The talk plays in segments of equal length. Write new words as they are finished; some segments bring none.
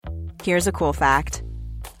Here's a cool fact.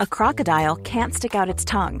 A crocodile can't stick out its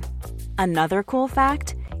tongue. Another cool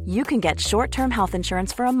fact, you can get short-term health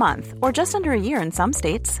insurance for a month or just under a year in some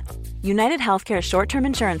states. United Healthcare short-term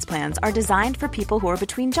insurance plans are designed for people who are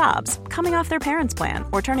between jobs, coming off their parents' plan,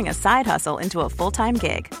 or turning a side hustle into a full-time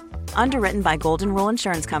gig. Underwritten by Golden Rule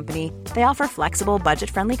Insurance Company, they offer flexible,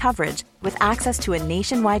 budget-friendly coverage with access to a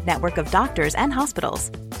nationwide network of doctors and hospitals.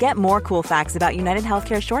 Get more cool facts about United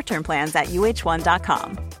Healthcare short-term plans at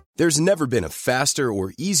uh1.com. There's never been a faster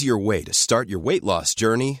or easier way to start your weight loss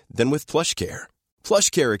journey than with PlushCare.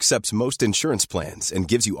 PlushCare accepts most insurance plans and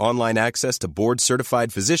gives you online access to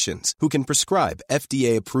board-certified physicians who can prescribe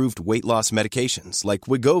FDA-approved weight loss medications like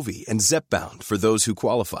Wegovy and Zepbound for those who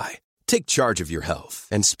qualify. Take charge of your health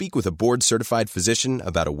and speak with a board-certified physician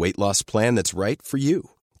about a weight loss plan that's right for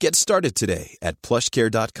you. Get started today at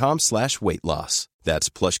plushcare.com/weight loss. That's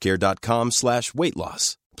plushcare.com/weight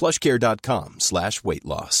loss. plushcare.com/weight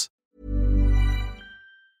loss.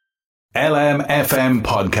 LMFM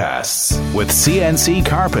Podcasts. With CNC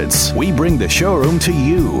Carpets, we bring the showroom to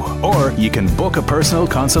you. Or you can book a personal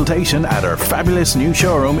consultation at our fabulous new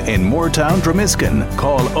showroom in Moortown, Dromiskin.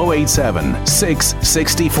 Call 087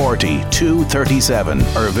 660 40 237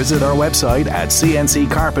 or visit our website at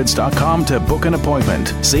cnccarpets.com to book an appointment.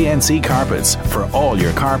 CNC Carpets, for all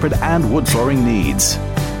your carpet and wood flooring needs.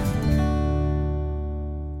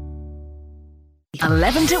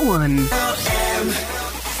 11 to 1.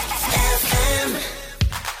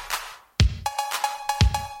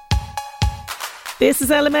 This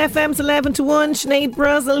is LMFM's 11 to 1. Sinead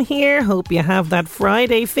Brazel here. Hope you have that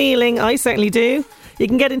Friday feeling. I certainly do. You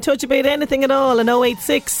can get in touch about anything at all on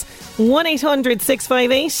 086 1800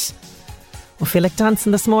 658. I feel like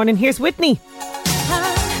dancing this morning. Here's Whitney.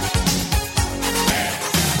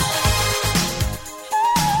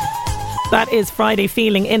 That is Friday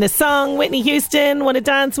feeling in a song. Whitney Houston, Want to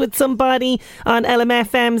Dance with Somebody on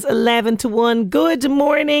LMFM's 11 to 1. Good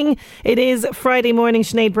morning. It is Friday morning.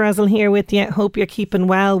 Sinead Brazel here with you. Hope you're keeping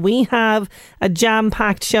well. We have a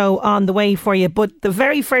jam-packed show on the way for you. But the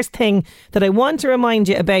very first thing that I want to remind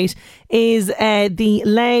you about is the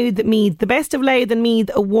Louth Meath, the Best of Louth and Meath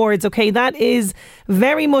Awards. Okay, that is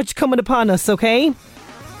very much coming upon us, okay?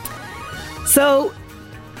 So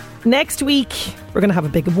next week, we're going to have a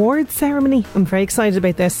big awards ceremony. I'm very excited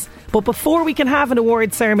about this. But before we can have an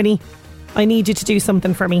awards ceremony, I need you to do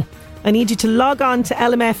something for me. I need you to log on to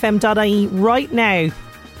lmfm.ie right now,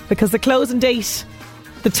 because the closing date,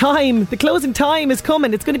 the closing time is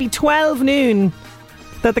coming. It's going to be 12 noon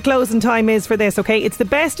that the closing time is for this, okay? It's the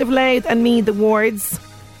Best of Louth and Meath Awards.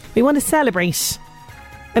 We want to celebrate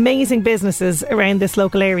amazing businesses around this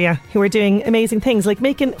local area who are doing amazing things, like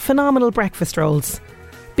making phenomenal breakfast rolls,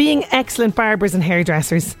 being excellent barbers and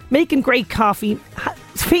hairdressers, making great coffee,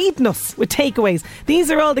 feeding us with takeaways. These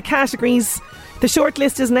are all the categories. The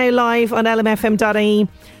shortlist is now live on lmfm.ie.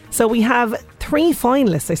 So we have 3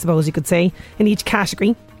 finalists, I suppose you could say, in each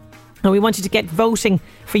category. And we want you to get voting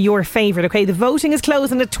for your favourite, okay? The voting is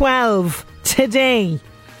closing at 12 today.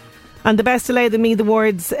 And the Best of Louth and Meath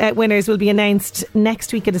Awards winners will be announced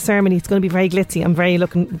next week at a ceremony. It's going to be very glitzy. I'm very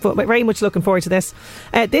much looking forward to this.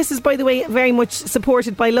 This is, by the way, very much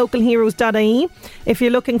supported by localheroes.ie. If you're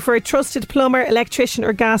looking for a trusted plumber, electrician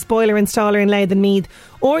or gas boiler installer in Louth and Meath,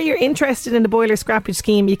 or you're interested in the boiler scrappage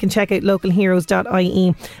scheme, you can check out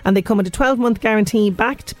localheroes.ie. And they come with a 12-month guarantee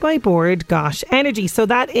backed by Bord Gosh Energy. So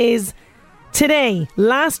that is today.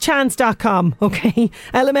 Lastchance.com, okay?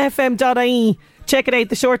 lmfm.ie. Check it out.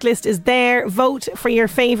 The shortlist is there. Vote for your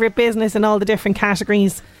favourite business in all the different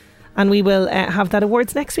categories. And we will have that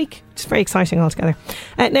awards next week. Which is very exciting altogether.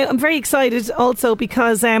 Now, I'm very excited also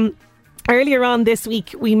because earlier on this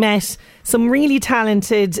week we met some really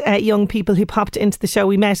talented young people who popped into the show.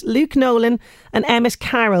 We met Luke Nolan and Emmett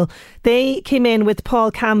Carroll. They came in with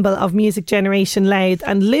Paul Campbell of Music Generation Louth.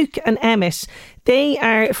 And Luke and Emmett, they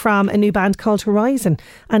are from a new band called Horizon.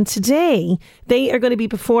 And today they are going to be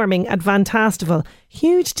performing at Fantastival.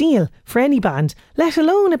 Huge deal for any band, let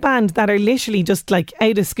alone a band that are literally just like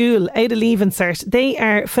out of school, out of leaving cert. They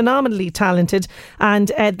are phenomenally talented. And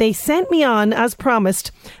they sent me on, as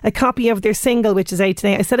promised, a copy of their single, which is out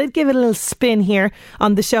today. I said I'd give it a little spin here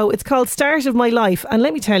on the show. It's called Start of My Life. And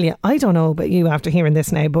let me tell you, I don't know about you after hearing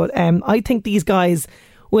this now, but I think these guys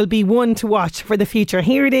will be one to watch for the future.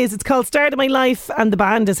 Here it is. It's called Start of My Life and the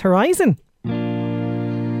band is Horizon.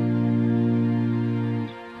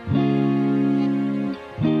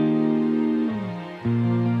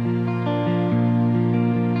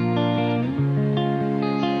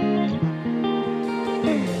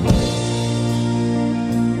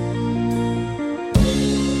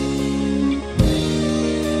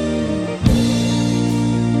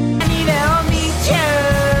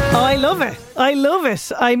 love it. I love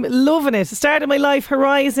it. I'm loving it. Start of my life,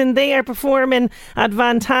 Horizon. They are performing at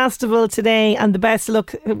Fantastival today, and the best of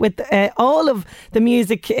luck with all of the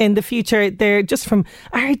music in the future. They're just from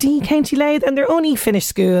RD, County Louth, and they're only finished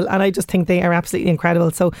school, and I just think they are absolutely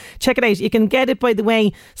incredible. So check it out. You can get it, by the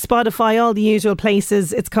way, Spotify, all the usual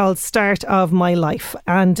places. It's called Start of My Life,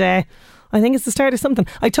 and I think it's the start of something.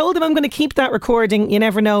 I told them I'm going to keep that recording. You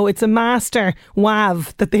never know. It's a master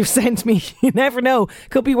WAV that they've sent me. You never know.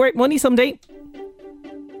 Could be worth money someday.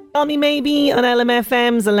 Call me maybe on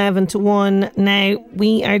LMFM's 11 to 1. Now,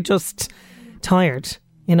 we are just tired.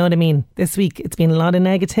 You know what I mean? This week, it's been a lot of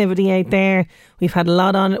negativity out there. We've had a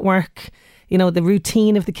lot on at work. You know, the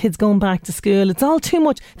routine of the kids going back to school. It's all too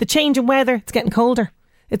much. The change in weather, it's getting colder.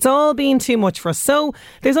 It's all been too much for us. So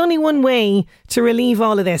there's only one way to relieve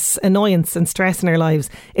all of this annoyance and stress in our lives.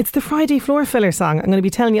 It's the Friday Floor Filler song. I'm going to be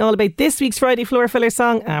telling you all about this week's Friday Floor Filler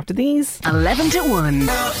song after these. 11 to 1.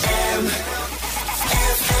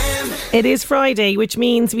 It is Friday, which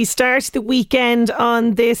means we start the weekend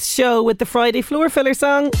on this show with the Friday Floor Filler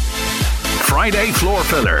song. Friday Floor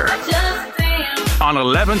Filler on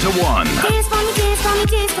 11 to 1.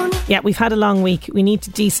 Yeah, we've had a long week. We need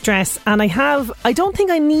to de-stress, and I don't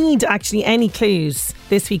think I need actually any clues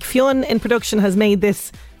this week. Fionn in production has made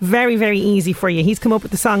this very, very easy for you. He's come up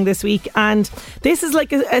with the song this week, and this is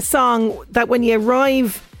like a song that when you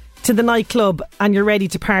arrive to the nightclub and you're ready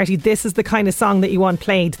to party, this is the kind of song that you want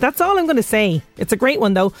played. That's all I'm going to say. It's a great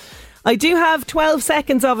one though. I do have 12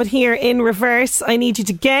 seconds of it here in reverse. I need you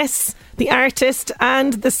to guess the artist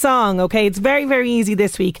and the song. Okay, it's very, very easy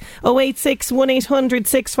this week. 086 1800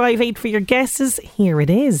 658 for your guesses. Here it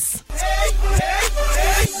is.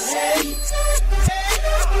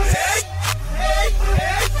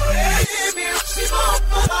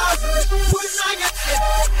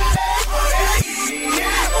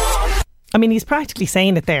 I mean, he's practically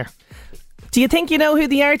saying it there. Do you think you know who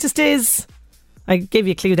the artist is? I give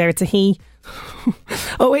you a clue there, it's a he.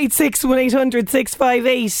 086 1800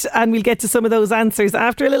 658, and we'll get to some of those answers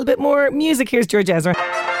after a little bit more music. Here's George Ezra.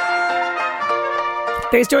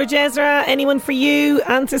 There's George Ezra. Anyone for you?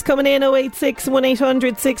 Answers coming in. 086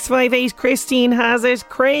 1800 658. Christine has it.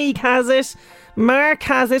 Craig has it. Mark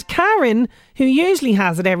has it. Karen, who usually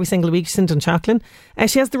has it every single week, she's in Dunchalklin,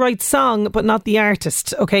 she has the right song but not the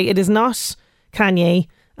artist. Okay, it is not Kanye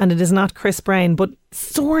and it is not Chris Brown, but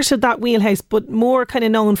sort of that wheelhouse, but more kind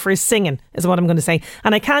of known for his singing is what I'm going to say.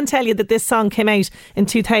 And I can tell you that this song came out in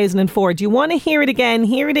 2004. Do you want to hear it again?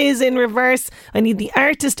 Here it is in reverse. I need the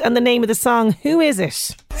artist and the name of the song. Who is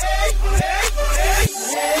it?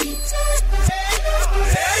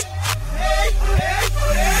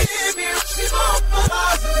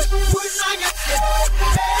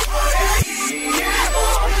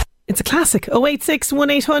 It's a classic. 086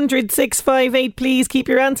 1800 658. Please keep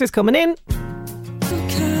your answers coming in.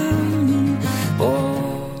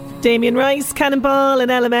 Damien Rice, Cannonball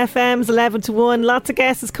and LMFM's 11 to 1. Lots of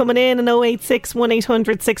guesses coming in and 086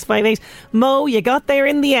 1800 658. Mo, you got there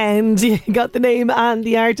in the end. You got the name and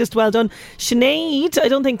the artist. Well done. Sinead, I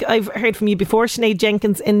don't think I've heard from you before. Sinead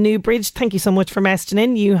Jenkins in Newbridge. Thank you so much for messaging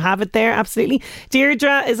in. You have it there, absolutely.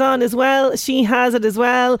 Deirdre is on as well. She has it as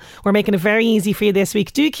well. We're making it very easy for you this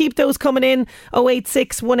week. Do keep those coming in.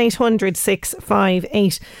 086 1800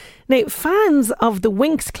 658. Now, fans of the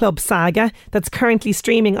Winx Club saga that's currently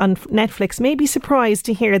streaming on Netflix may be surprised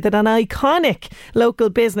to hear that an iconic local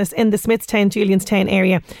business in the Smithstown, Julianstown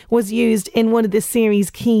area was used in one of the series'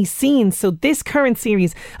 key scenes. So this current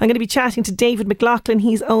series, I'm going to be chatting to David McLaughlin.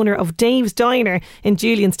 He's owner of Dave's Diner in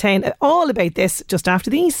Julianstown. All about this just after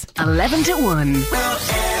these. 11 to 1.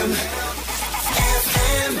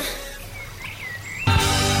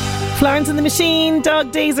 Florence and the Machine,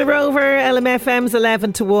 Dog Days Are Over, LMFM's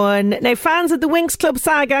 11 to 1. Now, fans of the Winx Club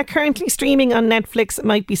saga currently streaming on Netflix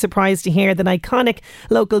might be surprised to hear that an iconic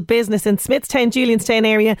local business in Smithstown, Julianstown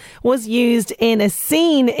area was used in a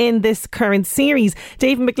scene in this current series.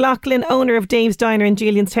 David McLaughlin, owner of Dave's Diner in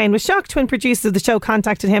Julianstown, was shocked when producers of the show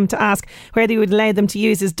contacted him to ask whether he would allow them to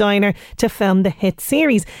use his diner to film the hit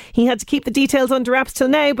series. He had to keep the details under wraps till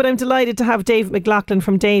now, but I'm delighted to have David McLaughlin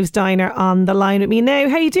from Dave's Diner on the line with me now.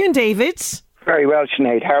 How are you doing, David? Very well,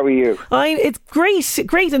 Sinead. How are you? It's great,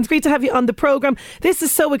 and it's great to have you on the programme. This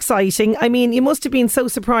is so exciting. I mean, you must have been so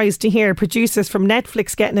surprised to hear producers from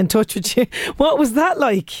Netflix getting in touch with you. What was that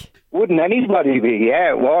like? Wouldn't anybody be?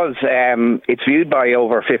 Yeah, it was. It's viewed by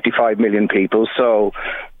over 55 million people, so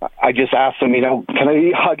I just asked them,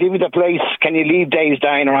 I'll give you the place. Can you leave Dave's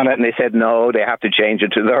Diner on it? And they said no, they have to change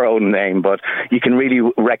it to their own name. But you can really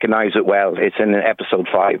recognise it well. It's in episode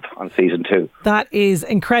 5 on season 2. That is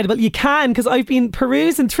incredible. You can, because I've been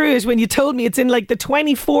perusing through it when you told me it's in like the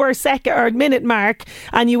 24-second or minute mark,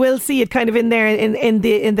 and you will see it kind of in there in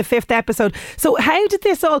the 5th episode. So how did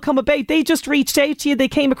this all come about? They just reached out to you? They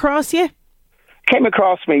came across you? Came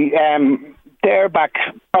across me. There back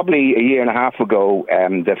probably a year and a half ago,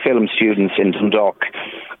 the film students in Dundalk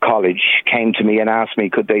College came to me and asked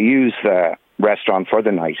me could they use the restaurant for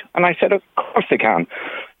the night, and I said of course they can,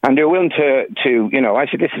 and they're willing to I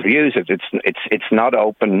said this is use it. It's not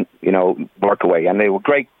open, work away, and they were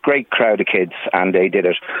great crowd of kids, and they did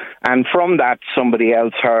it. And from that, somebody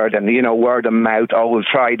else heard, and word of mouth. Oh, we'll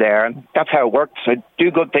try there, and that's how it works. So do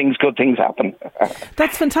good things happen.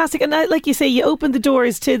 That's fantastic. And like you say, you opened the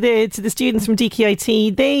doors to the students from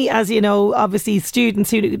DKIT. They, as you know, obviously students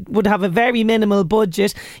who would have a very minimal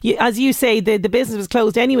budget. As you say, the business was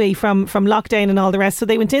closed anyway from lockdown and all the rest. So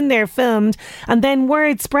they went in there, filmed, and then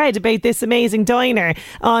word spread about this amazing diner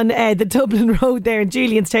on the Dublin Road there in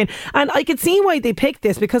Julianstown. And I could see why they picked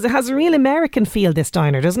this, because it has a real American feel, this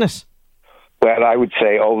diner, doesn't it? Well, I would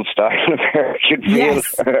say old style American feel.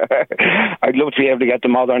 Yes. I'd love to be able to get the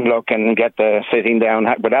modern look and get the sitting down,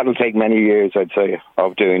 but that'll take many years, I'd say,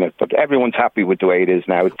 of doing it. But everyone's happy with the way it is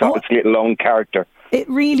now. It's got its little own character. It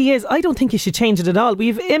really is. I don't think you should change it at all. We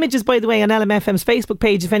have images, by the way, on LMFM's Facebook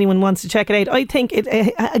page if anyone wants to check it out. I think it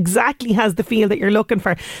exactly has the feel that you're looking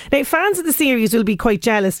for. Now, fans of the series will be quite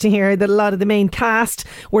jealous to hear that a lot of the main cast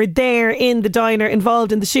were there in the diner,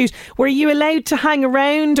 involved in the shoot. Were you allowed to hang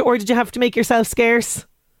around, or did you have to make yourself scarce?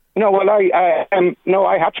 No, well, I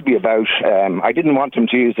had to be about. I didn't want them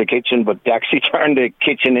to use the kitchen, but they actually turned the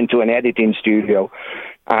kitchen into an editing studio.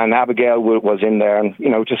 And Abigail was in there, and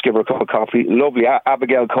just give her a cup of coffee. Lovely,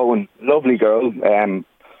 Abigail Cohen, lovely girl,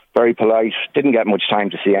 very polite. Didn't get much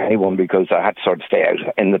time to see anyone because I had to sort of stay out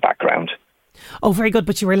in the background. Oh, very good.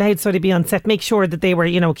 But you were allowed sort of be on set, make sure that they were,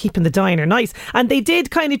 keeping the diner nice. And they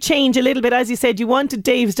did kind of change a little bit. As you said, you wanted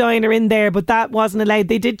Dave's Diner in there, but that wasn't allowed.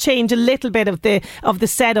 They did change a little bit of the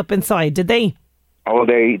setup inside, did they? Oh,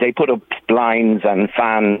 they put up blinds and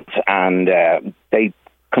fans, and they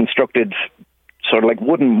constructed sort of like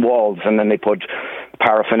wooden walls, and then they put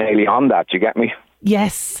paraphernalia on that. Do you get me?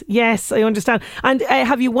 Yes, I understand. And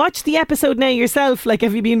have you watched the episode now yourself? Like,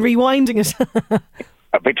 have you been rewinding it?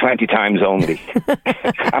 About 20 times only.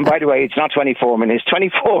 And by the way, it's not 24 minutes,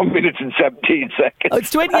 24 minutes and 17 seconds. Oh,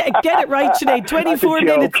 it's 20, get it right, Sinead. 24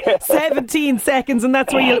 minutes, 17 seconds, and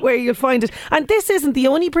that's where you'll find it. And this isn't the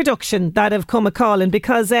only production that have come a calling,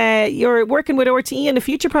 because you're working with RTE on a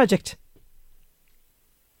future project.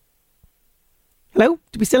 Hello?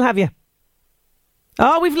 Do we still have you?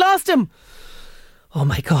 Oh, we've lost him. Oh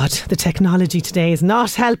my God, the technology today is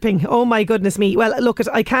not helping. Oh my goodness me. Well, look,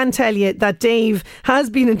 I can tell you that Dave has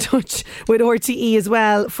been in touch with RTE as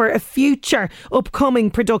well for a future upcoming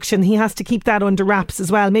production. He has to keep that under wraps as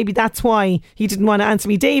well. Maybe that's why he didn't want to answer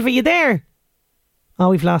me. Dave, are you there? Oh,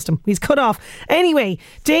 we've lost him. He's cut off. Anyway,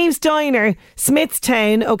 Dave's Diner,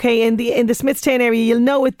 Smithstown. Okay, in the Smithstown area, you'll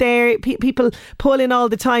know it there. People pull in all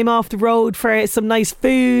the time off the road for some nice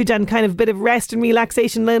food and kind of a bit of rest and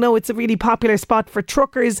relaxation. I know it's a really popular spot for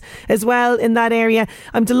truckers as well in that area.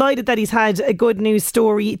 I'm delighted that he's had a good news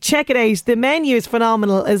story. Check it out. The menu is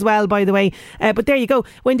phenomenal as well, by the way. But there you go.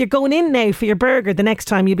 When you're going in now for your burger, the next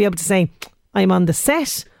time you'll be able to say, I'm on the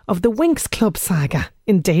set of the Winx Club saga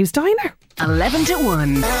in Dave's Diner. 11 to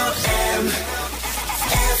 1.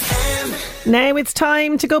 Now it's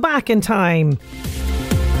time to go back in time.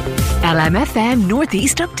 LMFM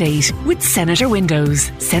Northeast Update with Senator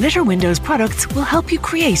Windows. Senator Windows products will help you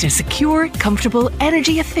create a secure, comfortable,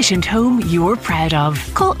 energy efficient home you're proud of.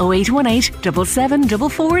 Call 0818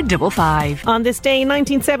 774455. On this day,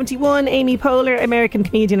 1971, Amy Poehler, American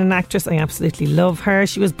comedian and actress. I absolutely love her.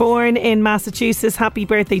 She was born in Massachusetts. Happy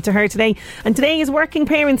birthday to her today. And today is Working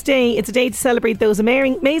Parents Day. It's a day to celebrate those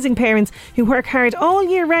amazing parents who work hard all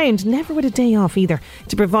year round, never with a day off either,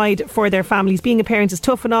 to provide for their families. Being a parent is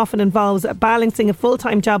tough and often involves balancing a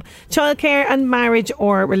full-time job, childcare and marriage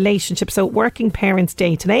or relationship. So Working Parents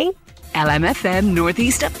Day today. LMFM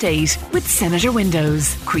Northeast Update with Senator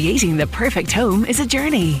Windows. Creating the perfect home is a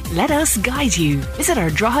journey. Let us guide you. Visit our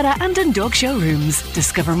Drogheda and Dundalk showrooms.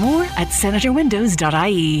 Discover more at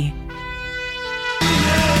senatorwindows.ie.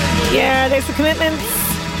 Yeah, there's the commitments.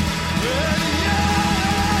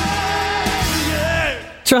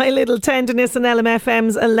 Try a Little Tenderness on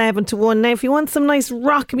LMFM's 11 to 1. Now, if you want some nice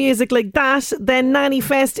rock music like that, then Nanny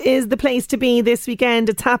Fest is the place to be this weekend.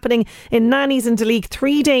 It's happening in Nanny's in Duleek.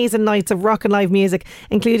 3 days and nights of rock and live music,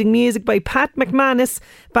 including music by Pat McManus,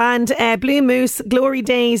 band Blue Moose, Glory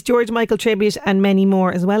Days, George Michael Tribute, and many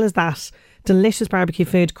more. As well as that, delicious barbecue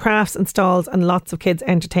food, crafts and stalls, and lots of kids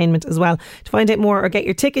entertainment as well. To find out more or get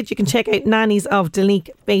your ticket, you can check out Nannies of Duleek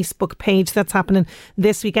Facebook page. That's happening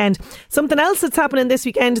this weekend. Something else that's happening this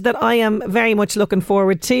weekend that I am very much looking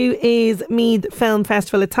forward to is Meath Film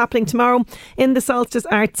Festival. It's happening tomorrow in the Solstice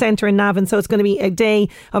Arts Centre in Navan, so it's going to be a day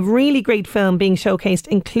of really great film being showcased,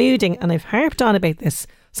 including, and I've harped on about this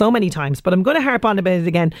so many times, but I'm going to harp on about it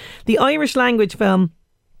again, the Irish language film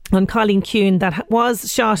on Colleen Kuhn that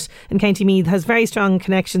was shot in County Meath, has very strong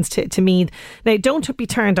connections to Meath. Now, don't be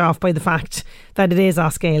turned off by the fact that it is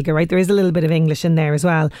Oscailga, right? There is a little bit of English in there as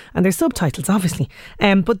well, and there's subtitles, obviously.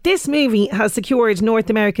 But this movie has secured North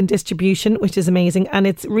American distribution, which is amazing, and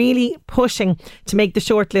it's really pushing to make the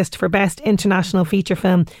shortlist for Best International Feature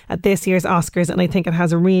Film at this year's Oscars, and I think it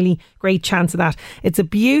has a really great chance of that. It's a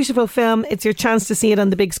beautiful film. It's your chance to see it on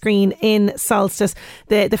the big screen in Solstice.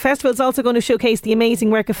 The festival is also going to showcase the amazing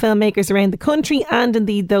work of filmmakers around the country, and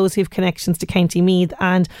indeed those who have connections to County Meath.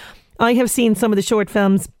 And I have seen some of the short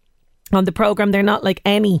films on the programme. They're not like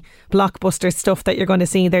any blockbuster stuff that you're going to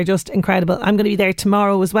see. They're just incredible. I'm going to be there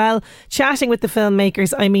tomorrow as well, chatting with the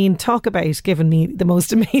filmmakers. I mean, talk about giving me the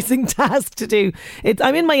most amazing task to do.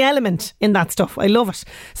 I'm in my element in that stuff. I love it.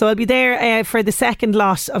 So I'll be there for the second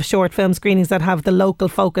lot of short film screenings that have the local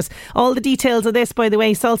focus. All the details of this, by the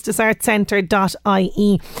way,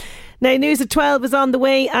 solsticeartcentre.ie. Now, News at 12 is on the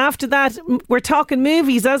way. After that, we're talking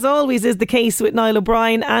movies, as always is the case with Niall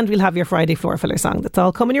O'Brien, and we'll have your Friday floor filler song. That's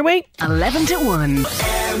all coming your way. 11 to 1.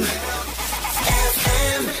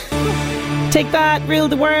 Take that, rule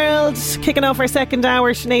the world. Kicking off our second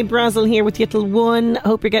hour, Sinead Brazel here with you till 1.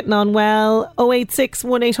 Hope you're getting on well. 086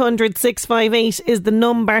 1800 658 is the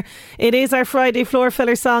number. It is our Friday floor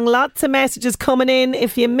filler song. Lots of messages coming in.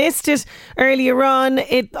 If you missed it earlier on,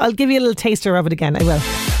 I'll give you a little taster of it again. I will.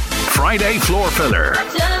 Friday Floor Filler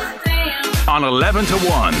on 11 to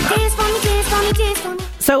 1.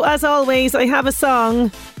 So as always, I have a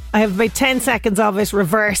song. I have about 10 seconds of it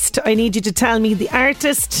reversed. I need you to tell me the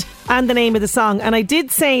artist and the name of the song. And I did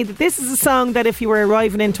say that this is a song that if you were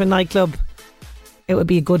arriving into a nightclub, it would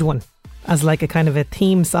be a good one, as like a kind of a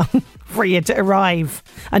theme song for you to arrive.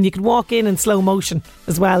 And you could walk in slow motion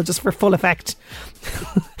as well, just for full effect.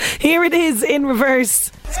 Here it is in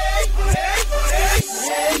reverse.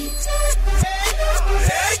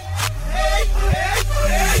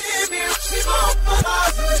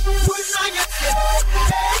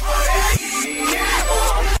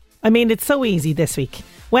 I mean, it's so easy this week.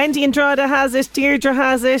 Wendy Andrada has it, Deirdre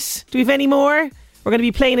has it. Do we have any more? We're going to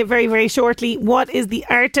be playing it very, very shortly. What is the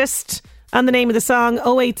artist and the name of the song?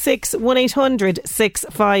 086 1800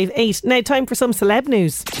 658. Now, time for some celeb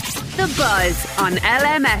news. The Buzz on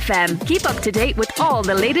LMFM. Keep up to date with all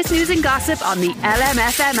the latest news and gossip on the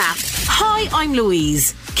LMFM app. Hi, I'm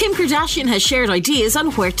Louise. Kim Kardashian has shared ideas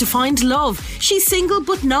on where to find love. She's single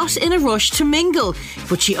but not in a rush to mingle.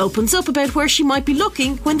 But she opens up about where she might be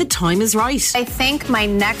looking when the time is right. I think my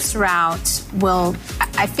next route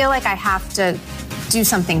I feel like I have to do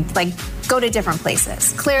something, like go to different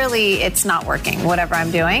places. Clearly it's not working, whatever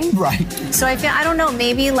I'm doing. Right. So I don't know,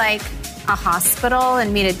 maybe like a hospital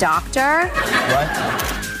and meet a doctor.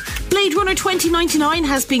 Right. Blade Runner 2099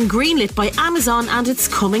 has been greenlit by Amazon and it's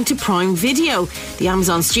coming to Prime Video. The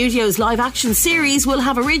Amazon Studios live-action series will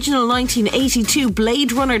have original 1982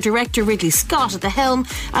 Blade Runner director Ridley Scott at the helm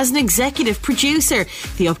as an executive producer.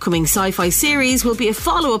 The upcoming sci-fi series will be a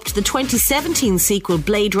follow-up to the 2017 sequel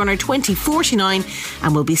Blade Runner 2049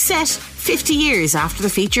 and will be set 50 years after the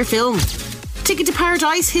feature film. Ticket to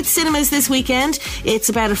Paradise hits cinemas this weekend. It's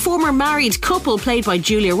about a former married couple played by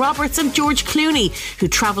Julia Roberts and George Clooney who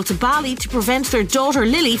travel to Bali to prevent their daughter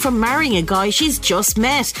Lily from marrying a guy she's just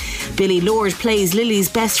met. Billie Lourd plays Lily's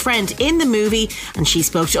best friend in the movie and she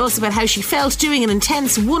spoke to us about how she felt doing an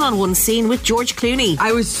intense one-on-one scene with George Clooney.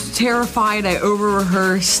 I was terrified. I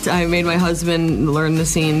over-rehearsed. I made my husband learn the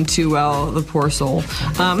scene too well, the poor soul.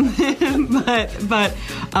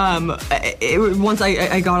 Once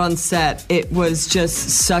I got on set, it was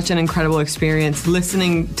just such an incredible experience.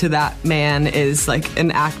 Listening to that man is like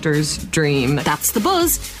an actor's dream. That's The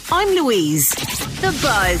Buzz. I'm Louise. The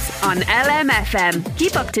Buzz on LMFM.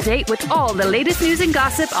 Keep up to date with all the latest news and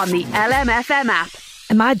gossip on the LMFM app.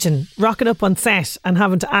 Imagine rocking up on set and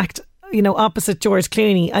having to act opposite George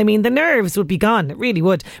Clooney, I mean, the nerves would be gone. It really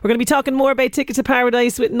would. We're going to be talking more about Ticket to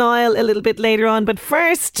Paradise with Niall a little bit later on. But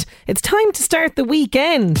first, it's time to start the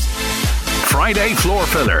weekend. Friday Floor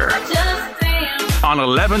Filler on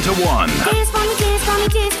 11 to 1.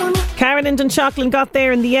 Karen and Dunshaughlin got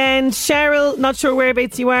there in the end. Cheryl, not sure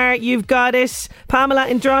whereabouts you are. You've got it. Pamela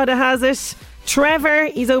in Drogheda has it. Trevor,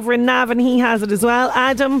 he's over in Navan. He has it as well.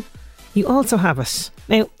 Adam, you also have it.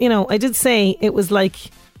 Now, I did say it was like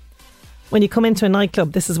when you come into a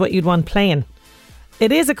nightclub, this is what you'd want playing.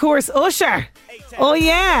 It is, of course, Usher. Oh,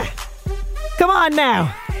 yeah. Come on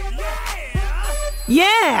now.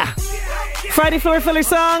 Yeah. Friday Floor Filler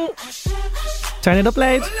song. Turn it up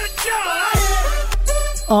loud.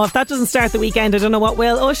 Oh, if that doesn't start the weekend, I don't know what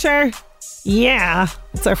will. Usher. Yeah.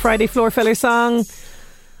 It's our Friday Floor Filler song.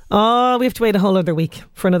 Oh, we have to wait a whole other week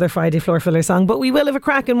for another Friday Floor Filler song, but we will have a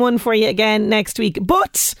cracking one for you again next week.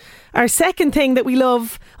 But our second thing that we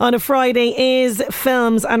love on a Friday is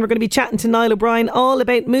films, and we're going to be chatting to Niall O'Brien all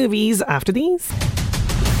about movies after these.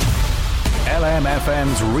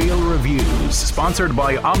 LMFM's Real Reviews, sponsored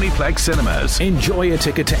by Omniplex Cinemas. Enjoy a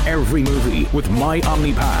ticket to every movie with My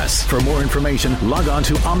OmniPass. For more information, log on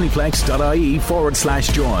to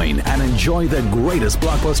omniplex.ie/join and enjoy the greatest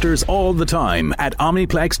blockbusters all the time at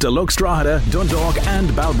Omniplex Deluxe Drogheda, Dundalk and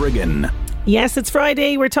Balbriggan. Yes, it's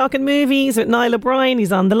Friday. We're talking movies with Niall O'Brien.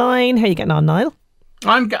 He's on the line. How are you getting on, Niall?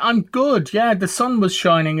 I'm good. Yeah, the sun was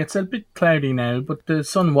shining. It's a bit cloudy now, but the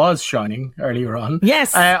sun was shining earlier on.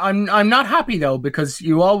 Yes. I'm not happy though, because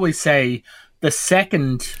you always say the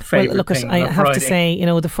second favourite thing on a I have Friday. to say,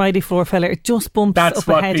 the Friday Floor Filler, it just bumps up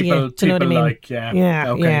ahead of you. Do you know what I mean? Like, yeah.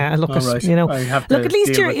 Okay. Yeah. Look, right. Look, at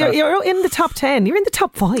least you're in the top 10. You're in the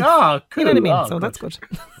top 5. Oh, cool. You know what I mean? So that's good.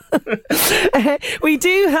 We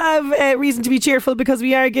do have reason to be cheerful because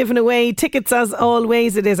we are giving away tickets as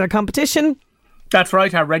always. It is our competition. That's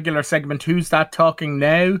right, our regular segment, Who's That Talking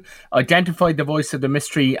Now? Identify the voice of the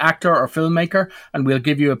mystery actor or filmmaker, and we'll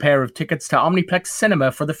give you a pair of tickets to Omniplex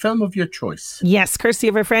Cinema for the film of your choice. Yes, courtesy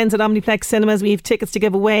of our friends at Omniplex Cinemas, we have tickets to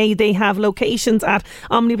give away. They have locations at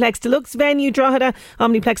Omniplex Deluxe Venue Drogheda,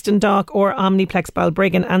 Omniplex Dundalk or Omniplex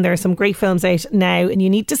Balbriggan, and there are some great films out now and you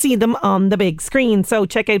need to see them on the big screen. So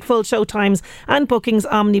check out full show times and bookings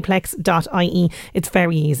omniplex.ie. It's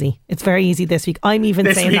very easy. It's very easy this week. I'm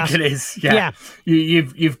even saying that. This week it is, yeah.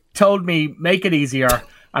 You've told me make it easier,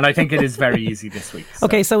 and I think it is very easy this week. So.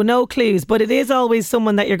 Okay, so no clues, but it is always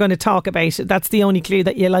someone that you're going to talk about. That's the only clue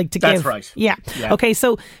that you like to give. That's right. Yeah. Okay,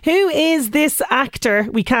 so who is this actor?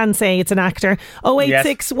 We can say it's an actor.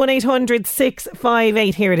 086 1800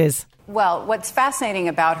 658. Here it is. Well, what's fascinating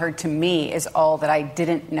about her to me is all that I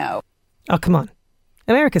didn't know. Oh, come on.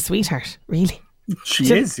 America's sweetheart, really?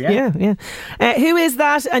 She is, yeah. Who is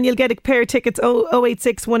that? And you'll get a pair of tickets,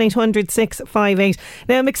 086 1800 658.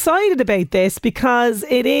 Now, I'm excited about this because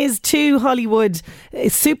it is two Hollywood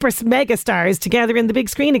super mega stars together in the big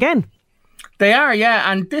screen again. They are,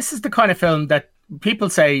 yeah. And this is the kind of film that people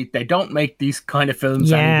say they don't make these kind of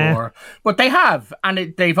films anymore, but they have,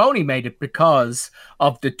 and they've only made it because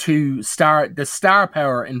of the star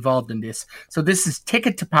power involved in this. So this is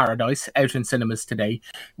Ticket to Paradise, out in cinemas today,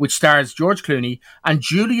 which stars George Clooney and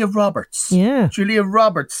Julia Roberts. Yeah, Julia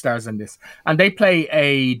Roberts stars in this, and they play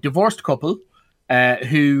a divorced couple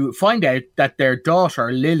who find out that their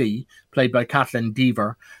daughter Lily, played by Kathleen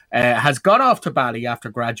Dever, has gone off to Bali after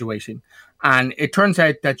graduating. And it turns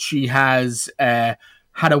out that she has had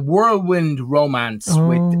a whirlwind romance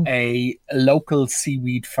with a local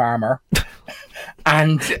seaweed farmer.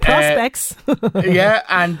 And prospects.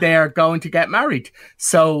 And they're going to get married.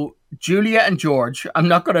 So Julia and George, I'm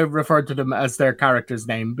not going to refer to them as their character's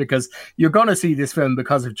name because you're going to see this film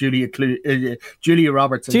because of Julia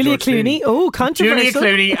Roberts and Julia George Clooney. Oh, controversial.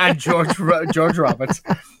 Julia Clooney and George Roberts.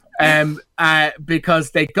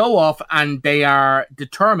 Because they go off and they are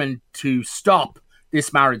determined to stop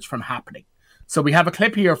this marriage from happening. So we have a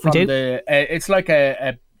clip here from it's like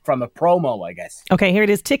from a promo, I guess. Okay, here it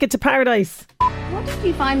is. Ticket to Paradise. What did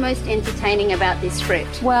you find most entertaining about this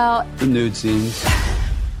script? Well, the nude scenes.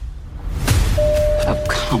 Oh,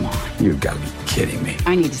 come on. You've got to be kidding me.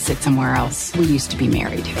 I need to sit somewhere else. We used to be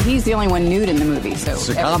married. He's the only one nude in the movie, so... It's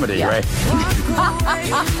a comedy, right?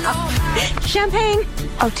 Champagne?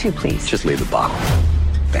 Oh, 2, please. Just leave the bottle.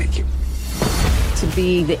 Thank you. To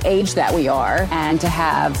be the age that we are and to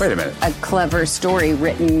have... Wait a minute. A clever story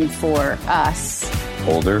written for us.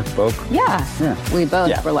 Older folk? Yeah. We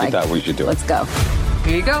both were like... we thought we should do it. Let's go.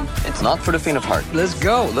 Here you go. It's not for the faint of heart. Let's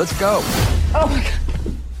go. Oh, my God.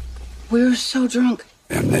 We were so drunk.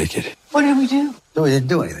 I'm naked. What did we do? No, we didn't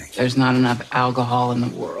do anything. There's not enough alcohol in the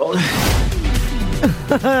world.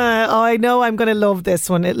 I know I'm going to love this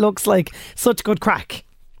one. It looks like such good crack.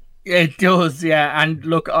 It does, yeah. And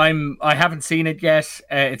look, I haven't seen it yet.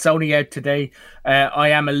 It's only out today. I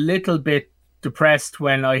am a little bit depressed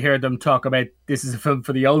when I hear them talk about this is a film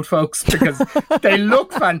for the old folks, because they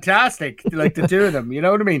look fantastic, like the two of them, you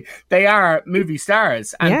know what I mean? They are movie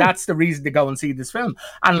stars, and that's the reason to go and see this film.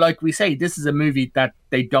 And like we say, this is a movie that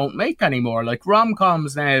they don't make anymore. Like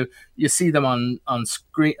rom-coms now, you see them on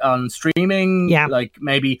streaming. Yeah. Like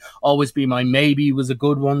maybe Always Be My Maybe was a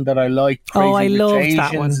good one that I liked. Crazy I Rich loved Asians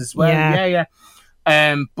that one as well.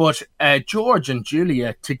 Yeah. But George and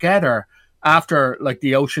Julia together, after like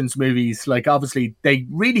the Oceans movies, like obviously they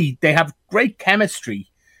have great chemistry,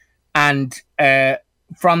 and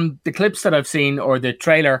from the clips that I've seen or the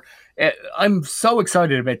trailer, I'm so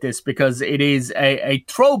excited about this because it is a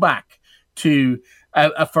throwback to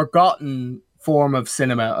a forgotten form of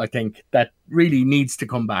cinema, I think, that really needs to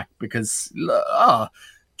come back because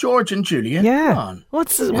George and Julia. Yeah.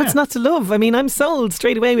 What's not to love? I mean, I'm sold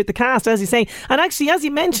straight away with the cast, as you say. And actually, as you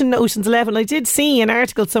mentioned Ocean's 11, I did see an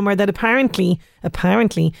article somewhere that apparently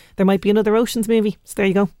there might be another Ocean's movie. So there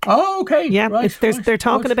you go. Oh, okay. Yeah, they're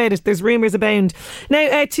talking about it. There's rumours abound.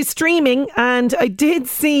 Now, to streaming, and I did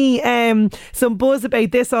see some buzz about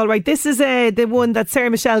this, all right. This is the one that Sarah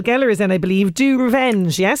Michelle Gellar is in, I believe. Do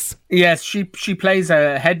Revenge, yes? Yes, she plays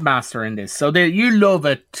a headmaster in this. So you love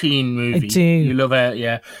a teen movie. I do. You love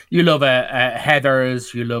You love a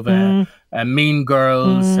Heathers. You love a Mean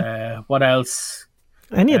Girls. What else?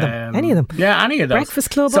 Any of them. Yeah, any of those. Breakfast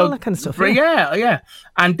Club, all that kind of stuff. Yeah.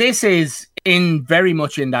 And this is very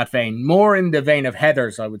much in that vein. More in the vein of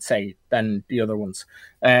Heathers, I would say, than the other ones.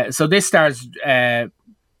 So this stars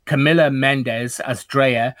Camila Mendes as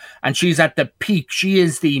Drea, and she's at the peak. She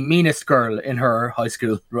is the meanest girl in her high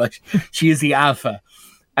school, right? She is the alpha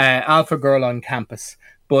girl on campus.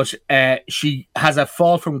 But she has a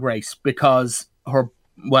fall from grace because what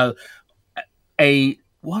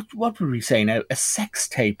would we say now? A sex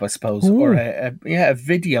tape, I suppose, or a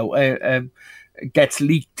video gets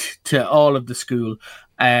leaked to all of the school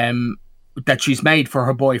that she's made for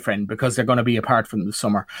her boyfriend because they're going to be apart from the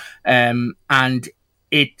summer, and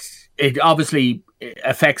it obviously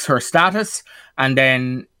affects her status, and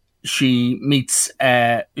then she meets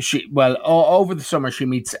over the summer she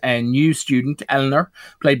meets a new student, Eleanor,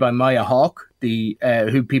 played by Maya Hawke,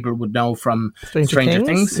 who people would know from Stranger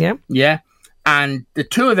Things. Yeah. And the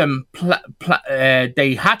two of them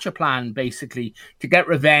they hatch a plan basically to get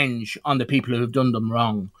revenge on the people who have done them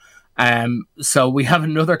wrong. So we have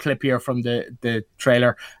another clip here from the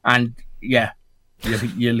trailer, and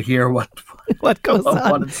you'll hear what goes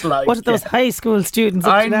on. What it's like. What are those high school students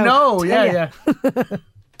up I to now? know, yeah.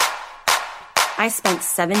 I spent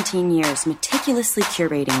 17 years meticulously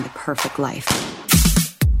curating the perfect life.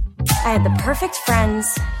 I had the perfect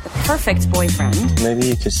friends, the perfect boyfriend. Maybe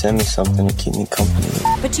you could send me something to keep me company.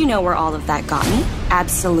 But you know where all of that got me?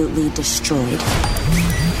 Absolutely destroyed.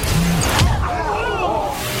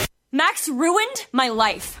 Max ruined my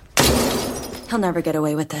life. He'll never get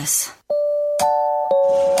away with this.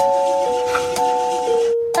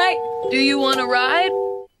 Hey, do you want to ride?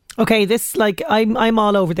 Okay, this, I'm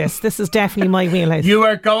all over this. This is definitely my wheelhouse. You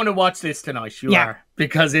are going to watch this tonight. You are.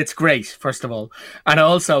 Because it's great, first of all. And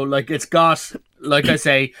also, it's got, like I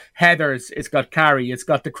say, Heathers, it's got Carrie, it's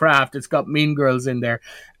got The Craft, it's got Mean Girls in there.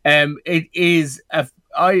 It is,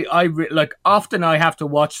 often I have to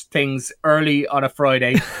watch things early on a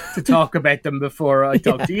Friday to talk about them before I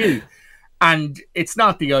talk to you. And it's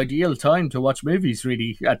not the ideal time to watch movies,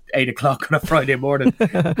 really, at 8 o'clock on a Friday morning.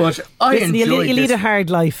 But I enjoyed this. You lead a hard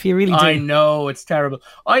life, you really do. I know, it's terrible.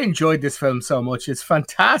 I enjoyed this film so much. It's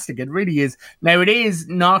fantastic. It really is. Now, it is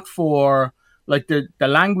not for, the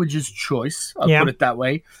language's choice, I'll put it that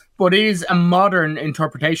way. But it is a modern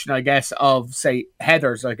interpretation, I guess, of, say,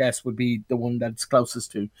 Heathers, I guess, would be the one that's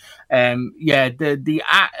closest to. The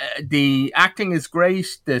acting is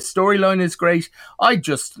great. The storyline is great. I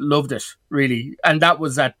just loved it, really. And that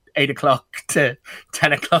was at 8 o'clock to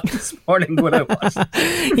 10 o'clock this morning when I watched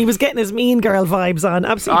it. He was getting his Mean Girl vibes on.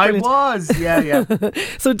 Absolutely brilliant. I was, yeah.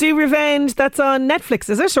 So Do Revenge, that's on Netflix,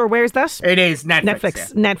 is it? Or where's that? It is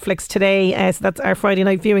Netflix. Netflix today. So that's our Friday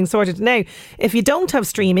night viewing sorted. Now, if you don't have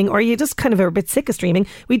streaming, or you just kind of are a bit sick of streaming,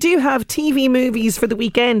 we do have TV movies for the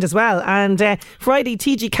weekend as well. And Friday,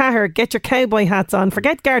 TG Cahir, get your cowboy hats on.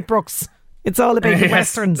 Forget Garth Brooks. It's all about the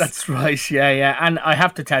westerns. That's right, yeah. And I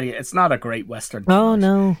have to tell you, it's not a great western. Oh,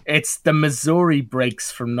 no. It's the Missouri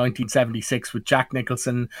Breaks from 1976 with Jack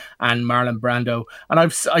Nicholson and Marlon Brando. And I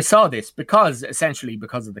saw this essentially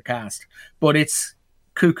because of the cast. But it's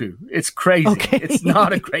cuckoo. It's crazy. Okay. It's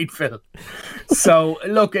not a great film. So,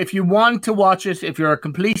 look, if you want to watch it, if you're a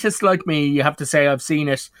completist like me, you have to say I've seen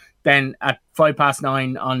it. Then at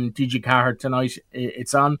 9:05 on DG Carr tonight,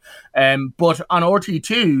 it's on. But on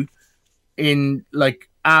RT2, in like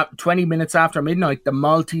 20 minutes after midnight, The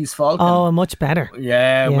Maltese Falcon. Oh, much better.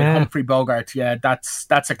 Yeah, with Humphrey Bogart. Yeah,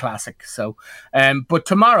 that's a classic. So, but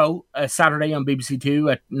tomorrow, Saturday on BBC Two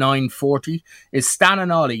at 9:40 is Stan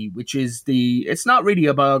and Ollie, which is it's not really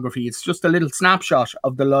a biography. It's just a little snapshot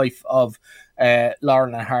of the life of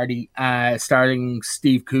Laurel and Hardy, starring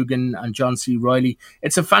Steve Coogan and John C. Reilly.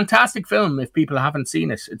 It's a fantastic film if people haven't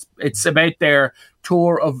seen it. It's about their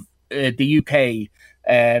tour of the UK.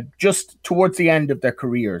 Just towards the end of their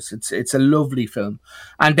careers. It's a lovely film.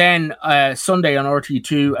 And then Sunday on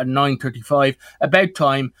RT2 at 9:35, About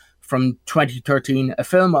Time from 2013, a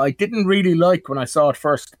film I didn't really like when I saw it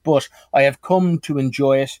first, but I have come to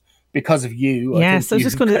enjoy it because of you. Yes, I'm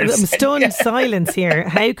stunned silence here.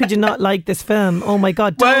 How could you not like this film? Oh my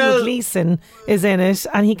God, Donald Gleeson is in it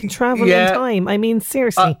and he can travel in time. I mean,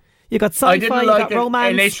 seriously. You got sci-fi, you got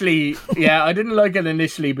romance. Initially, I didn't like it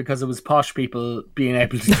initially because it was posh people being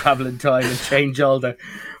able to travel in time and change all the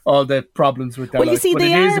problems with their life. Well, you see,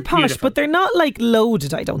 they are posh, but they're not like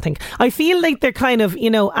loaded, I don't think. I feel like they're kind of,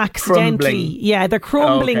 accidentally. Crumbling. Yeah, they're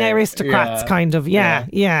crumbling aristocrats, kind of.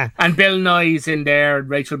 Yeah. And Bill Nye's in there, and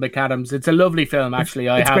Rachel McAdams. It's a lovely film, actually.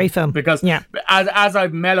 It's a great film. Because as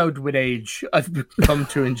I've mellowed with age, I've come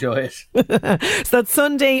to enjoy it. So that's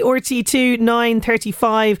Sunday, RT2,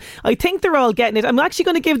 9:35. I think they're all getting it. I'm actually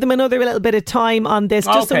going to give them another little bit of time on this,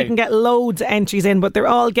 just so we can get loads of entries in, but they're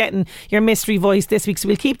all getting your mystery voice this week, so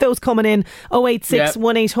we'll keep those coming in. 086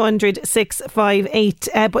 1800 658.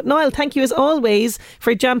 But Niall, thank you as always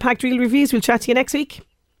for jam-packed real reviews. We'll chat to you next week.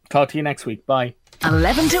 Talk to you next week. Bye.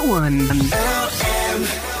 11 to 1.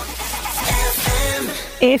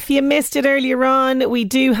 If you missed it earlier on, we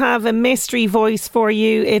do have a mystery voice for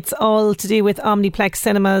you. It's all to do with Omniplex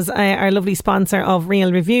Cinemas, our lovely sponsor of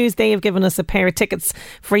Real Reviews. They have given us a pair of tickets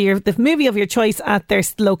for the movie of your choice at their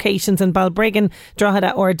locations in Balbriggan,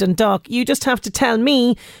 Drogheda or Dundalk. You just have to tell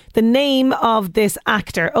me the name of this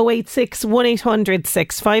actor. 086 1800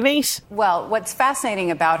 658. Well, what's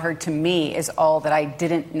fascinating about her to me is all that I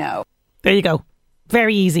didn't know. There you go.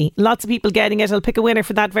 Very easy. Lots of people getting it. I'll pick a winner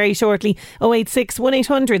for that very shortly. 086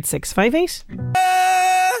 1800 658.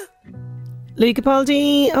 Louis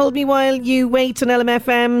Capaldi, Hold Me While You Wait on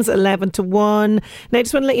LMFM's 11 to 1. Now, I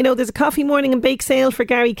just want to let you know there's a coffee morning and bake sale for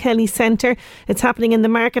Gary Kelly Centre. It's happening in the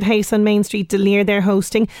Market House on Main Street, Delir. They're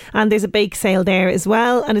hosting, and there's a bake sale there as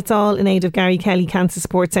well, and it's all in aid of Gary Kelly Cancer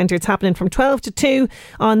Support Centre. It's happening from 12 to 2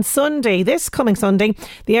 on Sunday, this coming Sunday.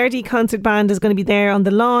 The RD Concert Band is going to be there on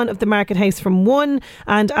the lawn of the Market House from 1,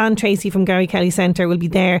 and Anne Tracy from Gary Kelly Centre will be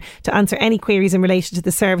there to answer any queries in relation to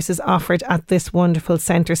the services offered at this wonderful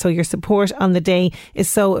centre. So your support on the day is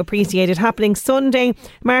so appreciated. Happening Sunday,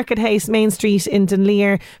 Market House, Main Street in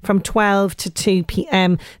Dunleer from 12 to 2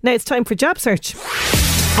 p.m. Now it's time for Job Search.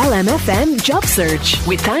 LMFM Job Search,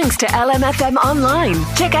 with thanks to LMFM Online.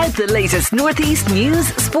 Check out the latest Northeast news,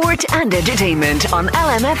 sport and entertainment on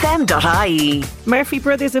lmfm.ie. Murphy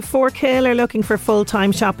Brothers of Forkhill are looking for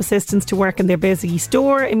full-time shop assistants to work in their busy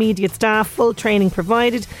store. Immediate staff, full training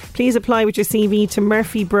provided. Please apply with your CV to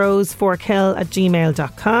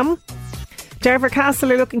murphybrosforkhill@gmail.com. Darver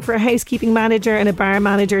Castle are looking for a housekeeping manager and a bar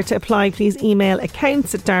manager. To apply, please email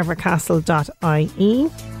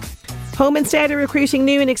accounts@darvercastle.ie. Home Instead are recruiting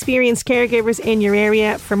new and experienced caregivers in your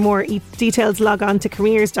area. For more details, log on to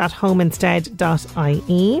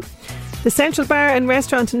careers.homeinstead.ie. The Central Bar and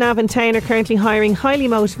Restaurant in Navan Town are currently hiring highly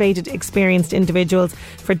motivated, experienced individuals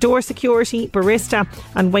for door security, barista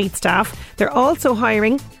and wait staff. They're also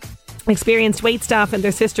hiring experienced wait staff in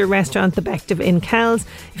their sister restaurant, The Bective in Kells.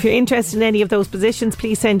 If you're interested in any of those positions,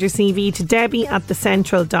 please send your CV to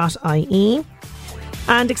debbie@thecentral.ie.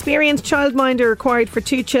 And experienced childminder required for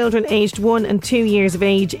 2 children aged 1 and 2 years of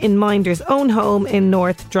age in Minder's own home in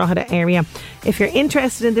North Drogheda area. If you're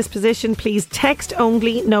interested in this position, please text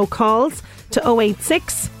only, no calls, to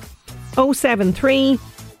 086 073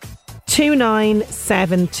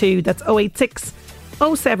 2972. That's 086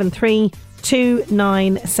 073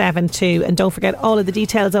 2972. And don't forget, all of the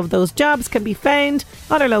details of those jobs can be found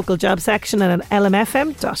on our local job section and at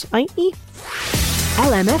lmfm.ie.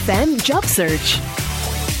 LMFM Job Search.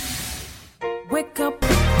 Wake up.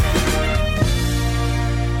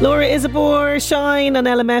 Laura Isabor, Shine on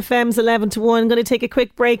LMFM's 11 to 1. Going to take a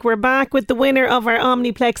quick break. We're back with the winner of our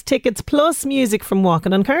Omniplex tickets plus music from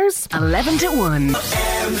Walking on Cars. 11 to 1.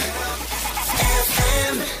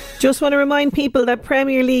 Just want to remind people that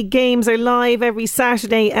Premier League games are live every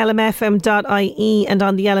Saturday, lmfm.ie and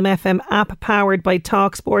on the LMFM app powered by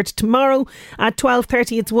TalkSport. Tomorrow at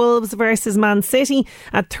 12:30 it's Wolves versus Man City.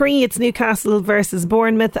 At 3 it's Newcastle versus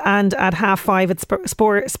Bournemouth, and at 5:30 it's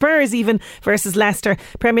Spurs even versus Leicester.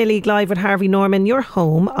 Premier League live with Harvey Norman, your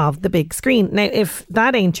home of the big screen. Now, if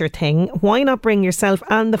that ain't your thing, why not bring yourself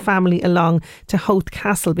and the family along to Howth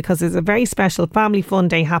Castle, because there's a very special family fun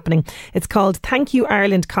day happening. It's called Thank You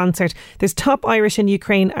Ireland Concert. There's top Irish and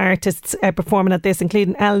Ukraine artists performing at this,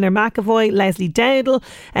 including Eleanor McAvoy, Leslie Dowdle,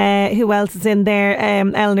 who else is in there?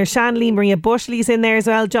 Eleanor Shanley, Maria Bushley's in there as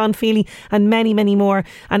well, John Feely, and many, many more.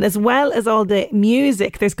 And as well as all the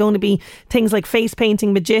music, there's going to be things like face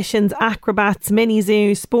painting, magicians, acrobats, mini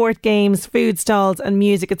zoo, sport games, food stalls and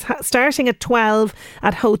music. It's starting at 12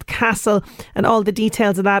 at Howth Castle, and all the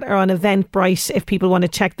details of that are on Eventbrite if people want to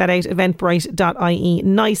check that out, eventbrite.ie.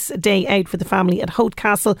 Nice day out for the family at Howth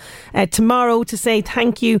Castle tomorrow to say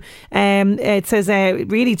thank you. It says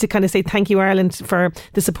really to kind of say thank you Ireland for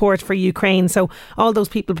the support for Ukraine. So all those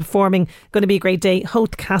people performing, going to be a great day.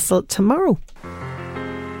 Howth Castle tomorrow.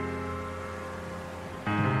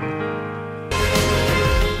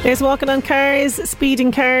 There's Walking on Cars,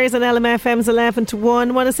 Speeding Cars on LMFM's 11 to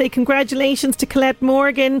 1. Want to say congratulations to Colette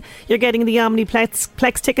Morgan. You're getting the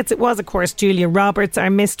Omniplex tickets. It was, of course, Julia Roberts, our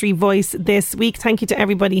mystery voice this week. Thank you to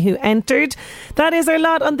everybody who entered. That is our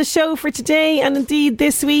lot on the show for today, and indeed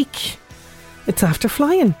this week it's After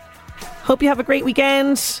Flying. Hope you have a great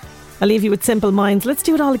weekend. I'll leave you with Simple Minds. Let's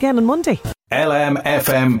do it all again on Monday.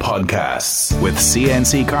 LMFM Podcasts. With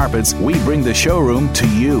CNC Carpets, we bring the showroom to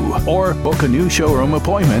you. Or book a new showroom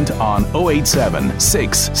appointment on 087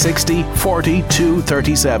 660 40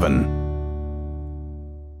 237.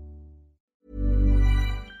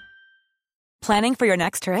 Planning for your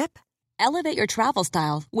next trip? Elevate your travel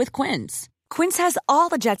style with Quince. Quince has all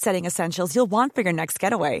the jet-setting essentials you'll want for your next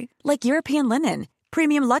getaway, like European linen,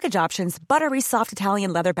 premium luggage options, buttery soft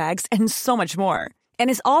Italian leather bags, and so much more. And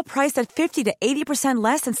is all priced at 50 to 80%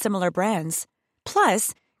 less than similar brands.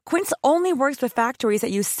 Plus, Quince only works with factories that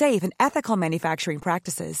use safe and ethical manufacturing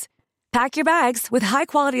practices. Pack your bags with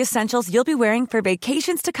high-quality essentials you'll be wearing for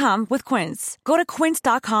vacations to come with Quince. Go to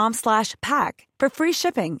quince.com/pack for free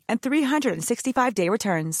shipping and 365-day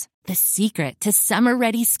returns. The secret to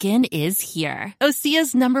summer-ready skin is here.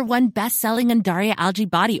 Osea's #1 best-selling Undaria Algae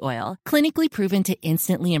Body Oil, clinically proven to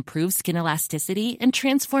instantly improve skin elasticity and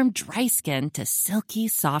transform dry skin to silky,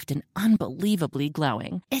 soft, and unbelievably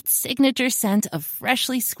glowing. Its signature scent of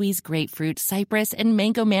freshly squeezed grapefruit, cypress, and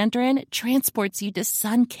mango mandarin transports you to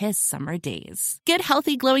sun-kissed summer days. Get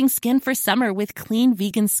healthy, glowing skin for summer with clean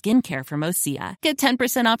vegan skincare from Osea. Get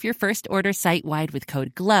 10% off your first order site-wide with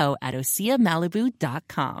code GLOW at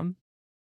OseaMalibu.com.